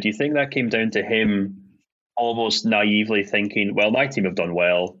down to? Do you think that came down to him almost naively thinking, well, my team have done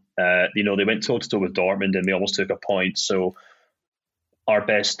well, They went toe-to-toe with Dortmund and they almost took a point. So I'm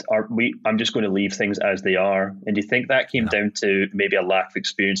just going to leave things as they are. And do you think that came down to maybe a lack of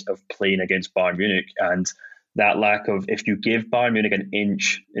experience of playing against Bayern Munich, and that lack of, if you give Bayern Munich an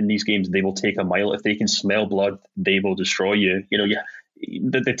inch in these games, they will take a mile. If they can smell blood, they will destroy you.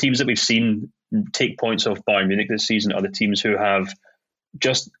 The teams that we've seen take points off Bayern Munich this season are the teams who have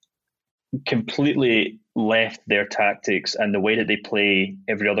just completely left their tactics and the way that they play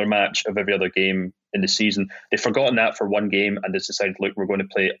every other match of every other game in the season. They've forgotten that for one game and they've decided, look, we're going to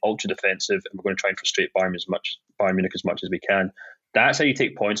play ultra defensive and we're going to try and frustrate Bayern Munich as much as we can. That's how you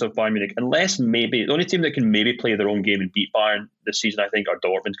take points off Bayern Munich. Unless maybe the only team that can maybe play their own game and beat Bayern this season, I think, are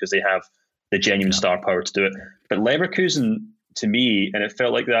Dortmund, because they have the genuine star power to do it. But Leverkusen, to me, and it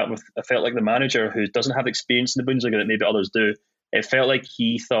felt like that I felt like the manager who doesn't have experience in the Bundesliga that maybe others do, it felt like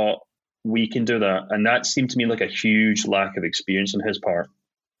he thought, we can do that. And that seemed to me like a huge lack of experience on his part.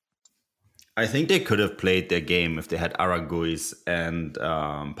 I think they could have played their game if they had Araguis and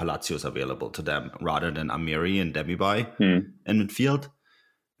Palacios available to them rather than Amiri and Demirbay in midfield.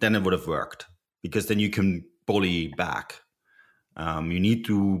 Then it would have worked, because then you can bully back. You need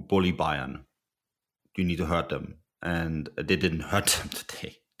to bully Bayern. You need to hurt them. And they didn't hurt them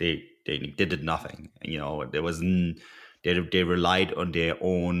today. They did nothing. They relied on their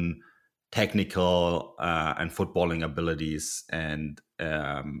own technical and footballing abilities, and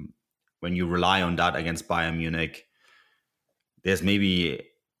when you rely on that against Bayern Munich, there's maybe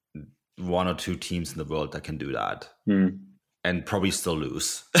one or two teams in the world that can do that and probably still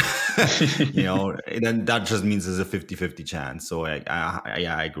lose. Then that just means there's a 50-50 chance. So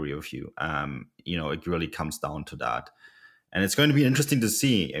I agree with you. It really comes down to that, and it's going to be interesting to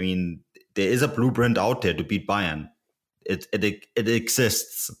see. I mean, there is a blueprint out there to beat Bayern. It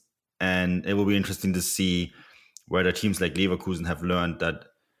exists. And it will be interesting to see whether teams like Leverkusen have learned that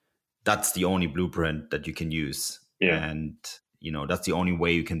that's the only blueprint that you can use. Yeah. And, that's the only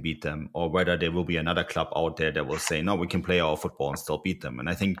way you can beat them. Or whether there will be another club out there that will say, no, we can play our football and still beat them. And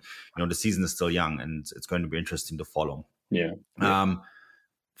I think, the season is still young and it's going to be interesting to follow. Yeah.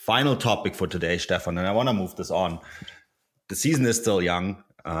 Final topic for today, Stefan, and I want to move this on. The season is still young.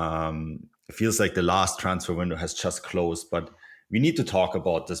 It feels like the last transfer window has just closed, but we need to talk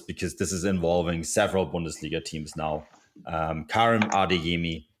about this because this is involving several Bundesliga teams now. Karim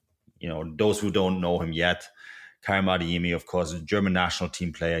Adeyemi, those who don't know him yet, Karim Adeyemi, of course, is a German national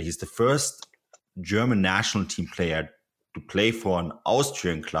team player. He's the first German national team player to play for an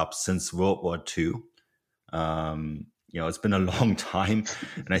Austrian club since World War II. It's been a long time.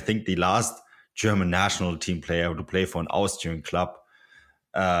 And I think the last German national team player to play for an Austrian club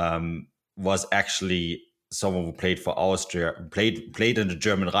was actually someone who played for Austria, played in the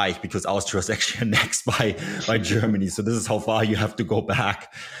German Reich, because Austria was actually annexed by Germany. So this is how far you have to go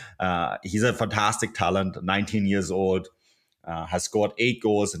back. He's a fantastic talent, 19 years old, has scored 8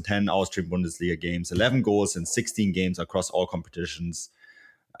 goals in 10 Austrian Bundesliga games, 11 goals in 16 games across all competitions.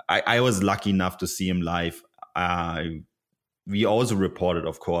 I was lucky enough to see him live. We also reported,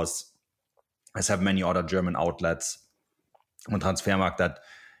 of course, as have many other German outlets on Transfermarkt, that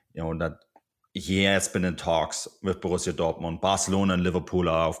he has been in talks with Borussia Dortmund. Barcelona and Liverpool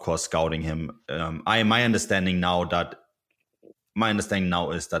are, of course, scouting him. My understanding now is that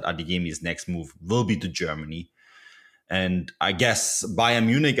Adeyemi's next move will be to Germany. And I guess Bayern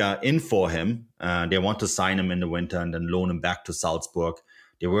Munich are in for him. They want to sign him in the winter and then loan him back to Salzburg.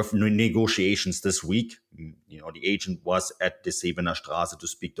 There were negotiations this week. The agent was at the Sevener Straße to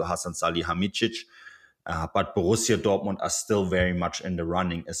speak to Hasan Salihamidzic. But Borussia Dortmund are still very much in the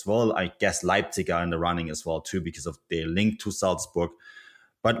running as well. I guess Leipzig are in the running as well too, because of their link to Salzburg.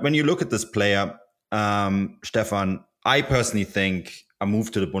 But when you look at this player, Stefan, I personally think a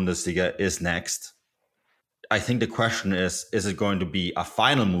move to the Bundesliga is next. I think the question is it going to be a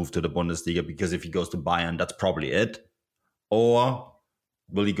final move to the Bundesliga? Because if he goes to Bayern, that's probably it. Or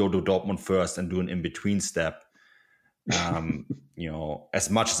will he go to Dortmund first and do an in-between step? As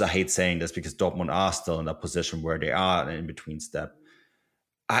much as I hate saying this, because Dortmund are still in that position where they are an in-between step.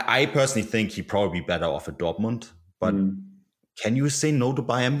 I personally think he'd probably be better off at Dortmund, but can you say no to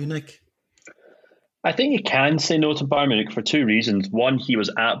Bayern Munich? I think you can say no to Bayern Munich for 2 reasons. One, he was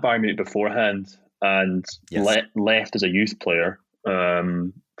at Bayern Munich beforehand and left as a youth player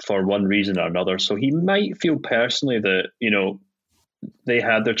for one reason or another. So he might feel personally that, they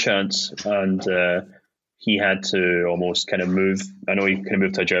had their chance and he had to almost kind of move. I know he kind of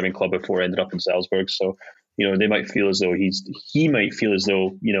moved to a German club before he ended up in Salzburg. So, they might feel as though he might feel as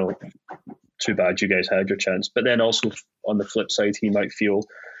though, too bad you guys had your chance. But then also on the flip side, he might feel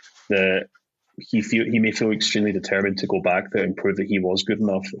that he may feel extremely determined to go back there and prove that he was good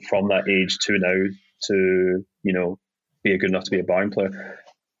enough from that age to now to, be good enough to be a Bayern player.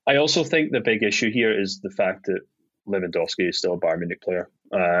 I also think the big issue here is the fact that Lewandowski is still a Bayern Munich player.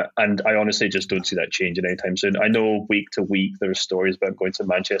 And I honestly just don't see that changing anytime soon. I know week to week there are stories about going to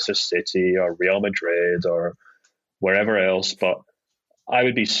Manchester City or Real Madrid or wherever else, but I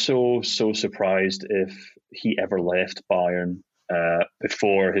would be so surprised if he ever left Bayern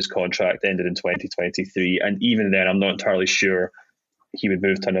before his contract ended in 2023. And even then, I'm not entirely sure he would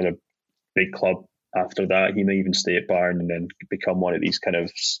move to another big club after that. He may even stay at Bayern and then become one of these kind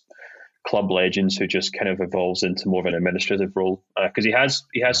of club legends who just kind of evolves into more of an administrative role. Because he has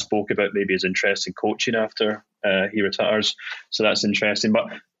spoke about maybe his interest in coaching after he retires. So that's interesting. But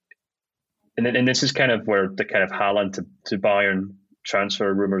and this is kind of where the kind of Haaland to Bayern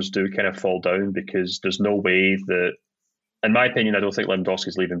transfer rumours do kind of fall down, because there's no way that, in my opinion, I don't think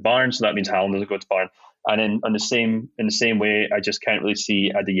Lewandowski's leaving Bayern, so that means Haaland doesn't go to Bayern. And in the same way, I just can't really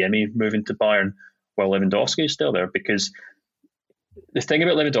see Adeyemi moving to Bayern while Lewandowski is still there, because the thing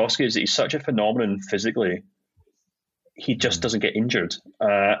about Lewandowski is that he's such a phenomenon physically. He just doesn't get injured.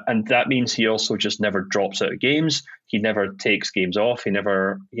 And that means he also just never drops out of games. He never takes games off. He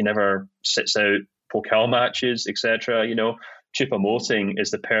never sits out Pokal matches, etc. Choupo-Moting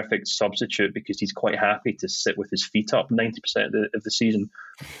is the perfect substitute because he's quite happy to sit with his feet up 90% of the season.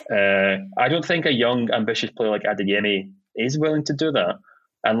 I don't think a young, ambitious player like Adeyemi is willing to do that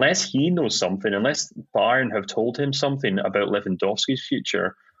unless he knows something, unless Bayern have told him something about Lewandowski's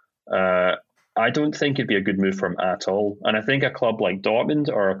future. I don't think it'd be a good move for him at all. And I think a club like Dortmund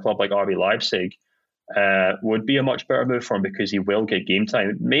or a club like RB Leipzig would be a much better move for him, because he will get game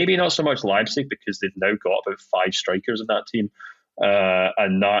time. Maybe not so much Leipzig, because they've now got about 5 strikers in that team,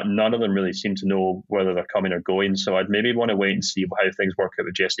 and none of them really seem to know whether they're coming or going. So I'd maybe want to wait and see how things work out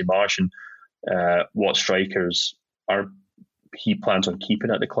with Jesse Marsch and what strikers he plans on keeping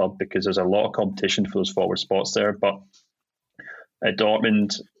at the club, because there's a lot of competition for those forward spots there. But at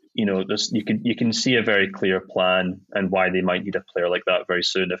Dortmund, you can see a very clear plan and why they might need a player like that very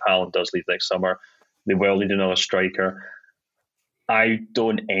soon. If Haaland does leave next summer, they will need another striker. I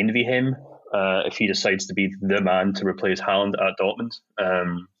don't envy him if he decides to be the man to replace Haaland at Dortmund.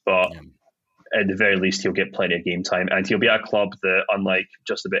 But at the very least, he'll get plenty of game time, and he'll be at a club that, unlike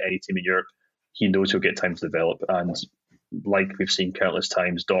just about any team in Europe, he knows he'll get time to develop. And like we've seen countless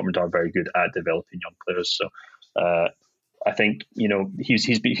times, Dortmund are very good at developing young players. So I think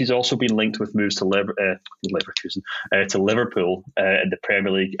he's also been linked with moves to Leverkusen, to Liverpool in the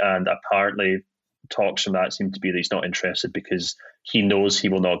Premier League, and apparently talks from that seem to be that he's not interested because he knows he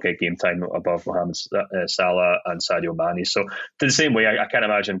will not get game time above Mohamed Salah and Sadio Mane. So, to the same way, I can't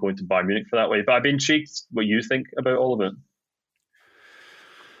imagine going to Bayern Munich for that way. But I'd be intrigued what you think about all of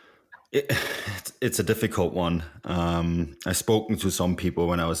it. It's a difficult one. I've spoken to some people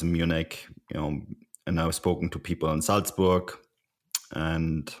when I was in Munich, and I've spoken to people in Salzburg,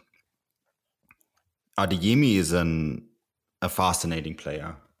 and Adeyemi is a fascinating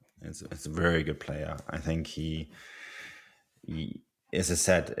player. It's a very good player. I think he, as I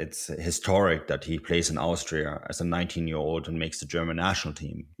said, it's historic that he plays in Austria as a 19-year-old and makes the German national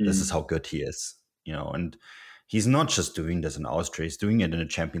team. This is how good he is, and he's not just doing this in Austria, he's doing it in the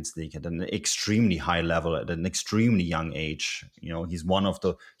Champions League at an extremely high level at an extremely young age. He's one of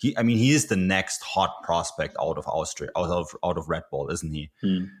he is the next hot prospect out of Austria, out of Red Bull, isn't he?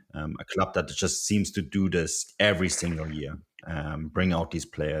 A club that just seems to do this every single year. Bring out these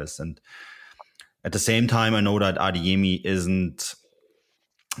players. And at the same time, I know that Adeyemi isn't,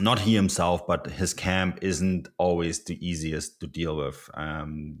 not he himself, but his camp isn't always the easiest to deal with.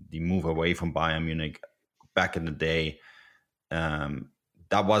 The move away from Bayern Munich back in the day,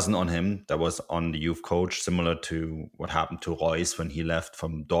 that wasn't on him. That was on the youth coach, similar to what happened to Reus when he left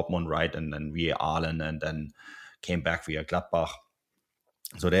from Dortmund, right? And then via Aalen, and then came back via Gladbach.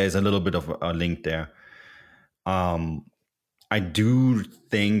 So there is a little bit of a link there. I do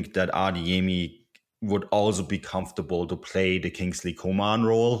think that Adeyemi would also be comfortable to play the Kingsley Coman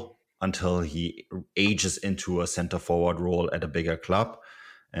role until he ages into a center forward role at a bigger club.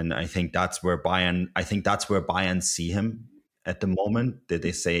 And I think that's where Bayern see him at the moment. That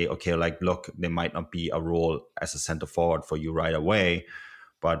they say, okay, look, there might not be a role as a center forward for you right away,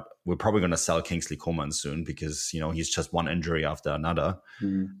 but we're probably going to sell Kingsley Coman soon because, he's just one injury after another.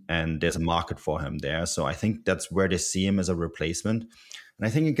 And there's a market for him there. So I think that's where they see him as a replacement. And I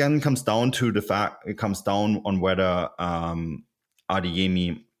think, again, it comes down on whether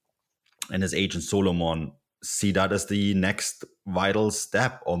Adeyemi and his agent Solomon see that as the next vital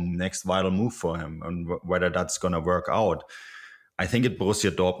step or next vital move for him, and whether that's going to work out. I think at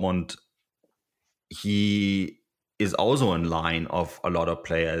Borussia Dortmund, he is also in line of a lot of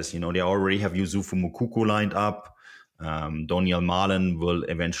players. They already have Yusufu Moukoko lined up. Donyell Malen will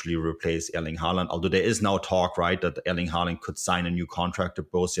eventually replace Erling Haaland, although there is now talk, right, that Erling Haaland could sign a new contract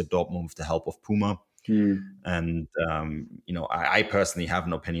at Borussia Dortmund with the help of Puma. And, I personally have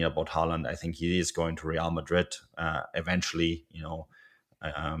an opinion about Haaland. I think he is going to Real Madrid eventually,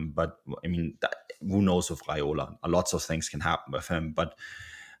 but I mean, who knows with Raiola? Lots of things can happen with him. But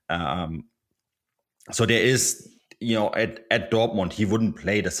so there is, at Dortmund, he wouldn't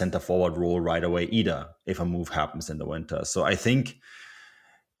play the center forward role right away either if a move happens in the winter. So I think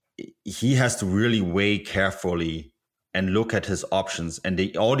he has to really weigh carefully and look at his options.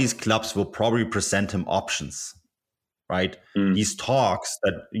 And all these clubs will probably present him options, right? These talks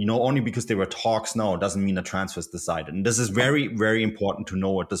that, only because they were talks now doesn't mean a transfer is decided. And this is very, very important to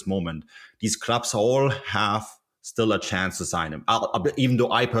know at this moment. These clubs all have still a chance to sign him, even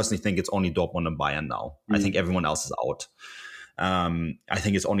though I personally think it's only Dortmund and Bayern now. I think everyone else is out. I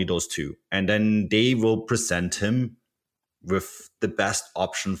think it's only those two. And then they will present him with the best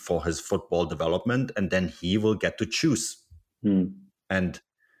option for his football development, and then he will get to choose. And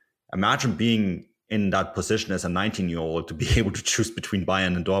imagine being in that position as a 19-year-old to be able to choose between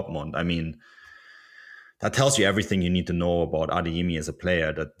Bayern and Dortmund. I mean, that tells you everything you need to know about Adeyemi as a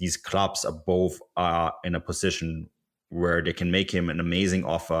player, that these clubs are both in a position where they can make him an amazing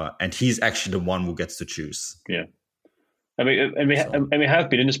offer, and he's actually the one who gets to choose. Yeah. We have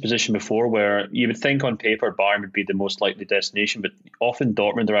been in this position before where you would think on paper Bayern would be the most likely destination, but often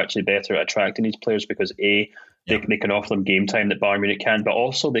Dortmund are actually better at attracting these players because they can offer them game time that Bayern Munich can, but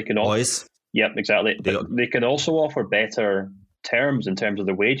also they can offer... Yep, exactly. They can also offer better terms in terms of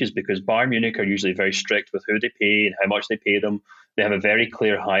their wages because Bayern Munich are usually very strict with who they pay and how much they pay them. They have a very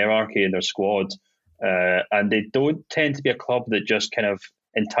clear hierarchy in their squad, and they don't tend to be a club that just kind of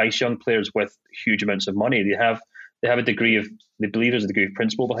entice young players with huge amounts of money. They have a degree of, they believe there's a degree of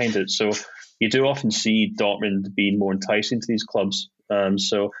principle behind it. So you do often see Dortmund being more enticing to these clubs.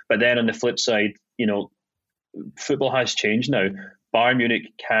 But then on the flip side, football has changed now. Bayern Munich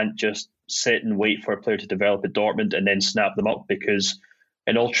can't just sit and wait for a player to develop at Dortmund and then snap them up because,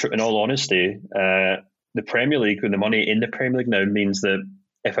 in all honesty, the Premier League and the money in the Premier League now means that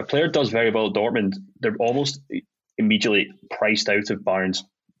if a player does very well at Dortmund, they're almost immediately priced out of Bayern's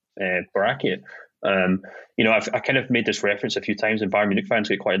bracket. I kind of made this reference a few times, and Bayern Munich fans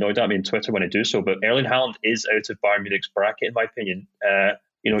get quite annoyed at me on Twitter when I do so. But Erling Haaland is out of Bayern Munich's bracket, in my opinion.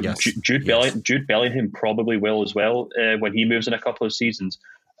 Yes. Jude Bellingham probably will as well when he moves in a couple of seasons.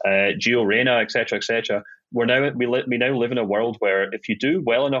 Gio Reyna, etc., etc. We now live in a world where if you do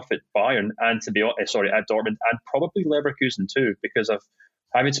well enough at Bayern and at Dortmund and probably Leverkusen too, because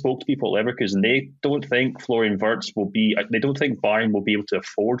having spoke to people at Leverkusen, they don't think Florian Wirtz they don't think Bayern will be able to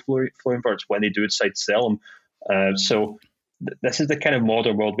afford Florian Wirtz when they do decide to sell him. So this is the kind of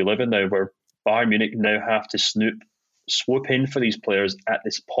modern world we live in now, where Bayern Munich now have to swoop in for these players at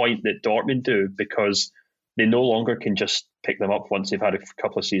this point that Dortmund do, because they no longer can just pick them up once they've had a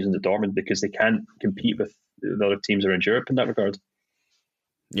couple of seasons at Dortmund, because they can't compete with the other teams around Europe in that regard.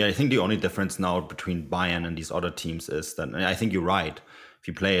 Yeah, I think the only difference now between Bayern and these other teams is that, and I think you're right, if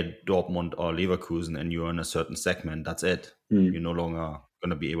you play at Dortmund or Leverkusen and you're in a certain segment, that's it. You're no longer going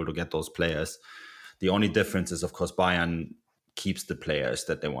to be able to get those players. The only difference is, of course, Bayern keeps the players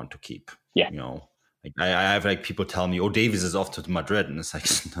that they want to keep. Yeah. I have people tell me, Davies is off to Madrid. And it's like,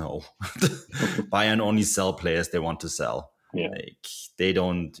 no. Bayern only sell players they want to sell. Yeah. They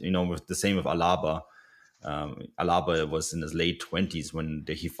don't, with the same with Alaba. Alaba was in his late 20s when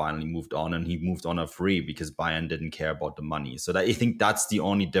he finally moved on, and he moved on a free because Bayern didn't care about the money. So I think that's the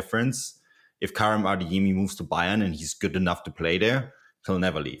only difference. If Karim Adeyemi moves to Bayern and he's good enough to play there, he'll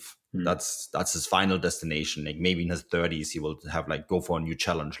never leave. That's his final destination. Maybe in his 30s, he will have go for a new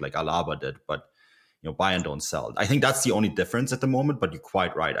challenge like Alaba did. But Bayern don't sell. I think that's the only difference at the moment, but you're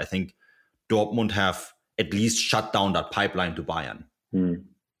quite right. I think Dortmund have at least shut down that pipeline to Bayern.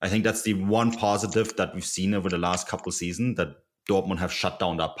 I think that's the one positive that we've seen over the last couple of seasons, that Dortmund have shut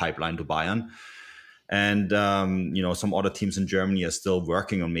down that pipeline to Bayern. And, some other teams in Germany are still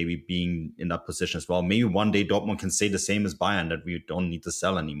working on maybe being in that position as well. Maybe one day Dortmund can say the same as Bayern, that we don't need to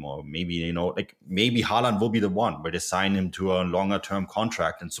sell anymore. Maybe, maybe Haaland will be the one where they sign him to a longer term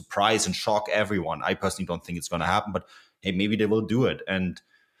contract and surprise and shock everyone. I personally don't think it's going to happen, but hey, maybe they will do it and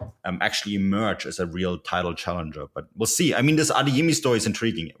actually emerge as a real title challenger. But we'll see. I mean, this Adeyemi story is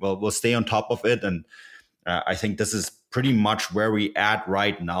intriguing. Well, we'll stay on top of it. And I think this is pretty much where we at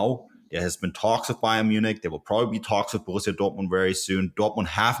right now. There has been talks with Bayern Munich. There will probably be talks with Borussia Dortmund very soon. Dortmund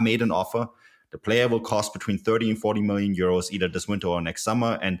have made an offer. The player will cost between 30 and 40 million euros either this winter or next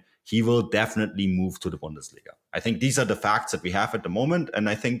summer. And he will definitely move to the Bundesliga. I think these are the facts that we have at the moment, and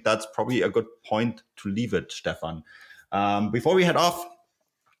I think that's probably a good point to leave it, Stefan. Before we head off,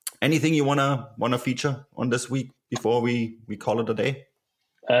 anything you wanna feature on this week before we call it a day?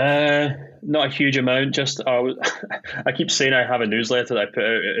 Not a huge amount. Just I keep saying I have a newsletter that I put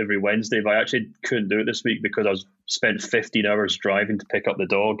out every Wednesday, but I actually couldn't do it this week because I spent 15 hours driving to pick up the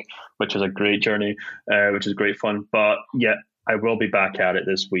dog, which was a great journey, which is great fun. But yeah, I will be back at it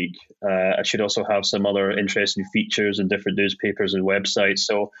this week. I should also have some other interesting features in different newspapers and websites.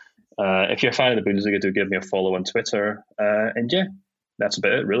 So if you're a fan of the Bundesliga, do give me a follow on Twitter. And yeah, that's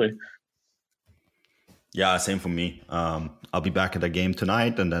about it, really. Yeah, same for me. I'll be back at the game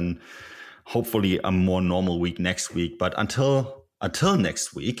tonight, and then hopefully a more normal week next week. But until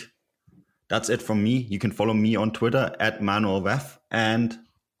next week, that's it from me. You can follow me on Twitter @ManuelWeff, and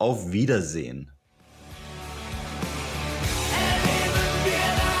auf Wiedersehen.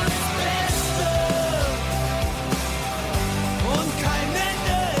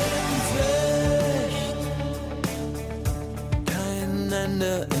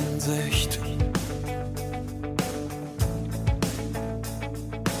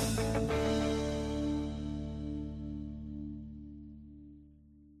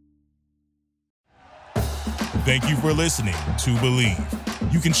 Thank you for listening to Believe.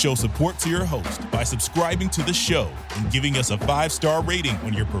 You can show support to your host by subscribing to the show and giving us a 5-star rating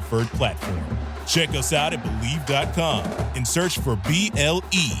on your preferred platform. Check us out at Believe.com and search for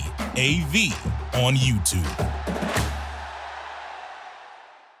BLEAV on YouTube.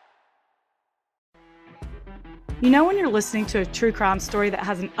 You know when you're listening to a true crime story that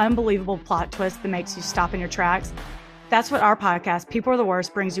has an unbelievable plot twist that makes you stop in your tracks? That's what our podcast, People Are the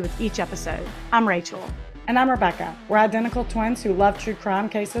Worst, brings you with each episode. I'm Rachel. And I'm Rebecca. We're identical twins who love true crime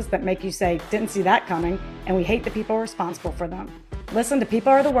cases that make you say, didn't see that coming, and we hate the people responsible for them. Listen to People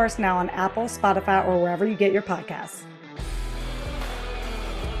Are the Worst now on Apple, Spotify, or wherever you get your podcasts.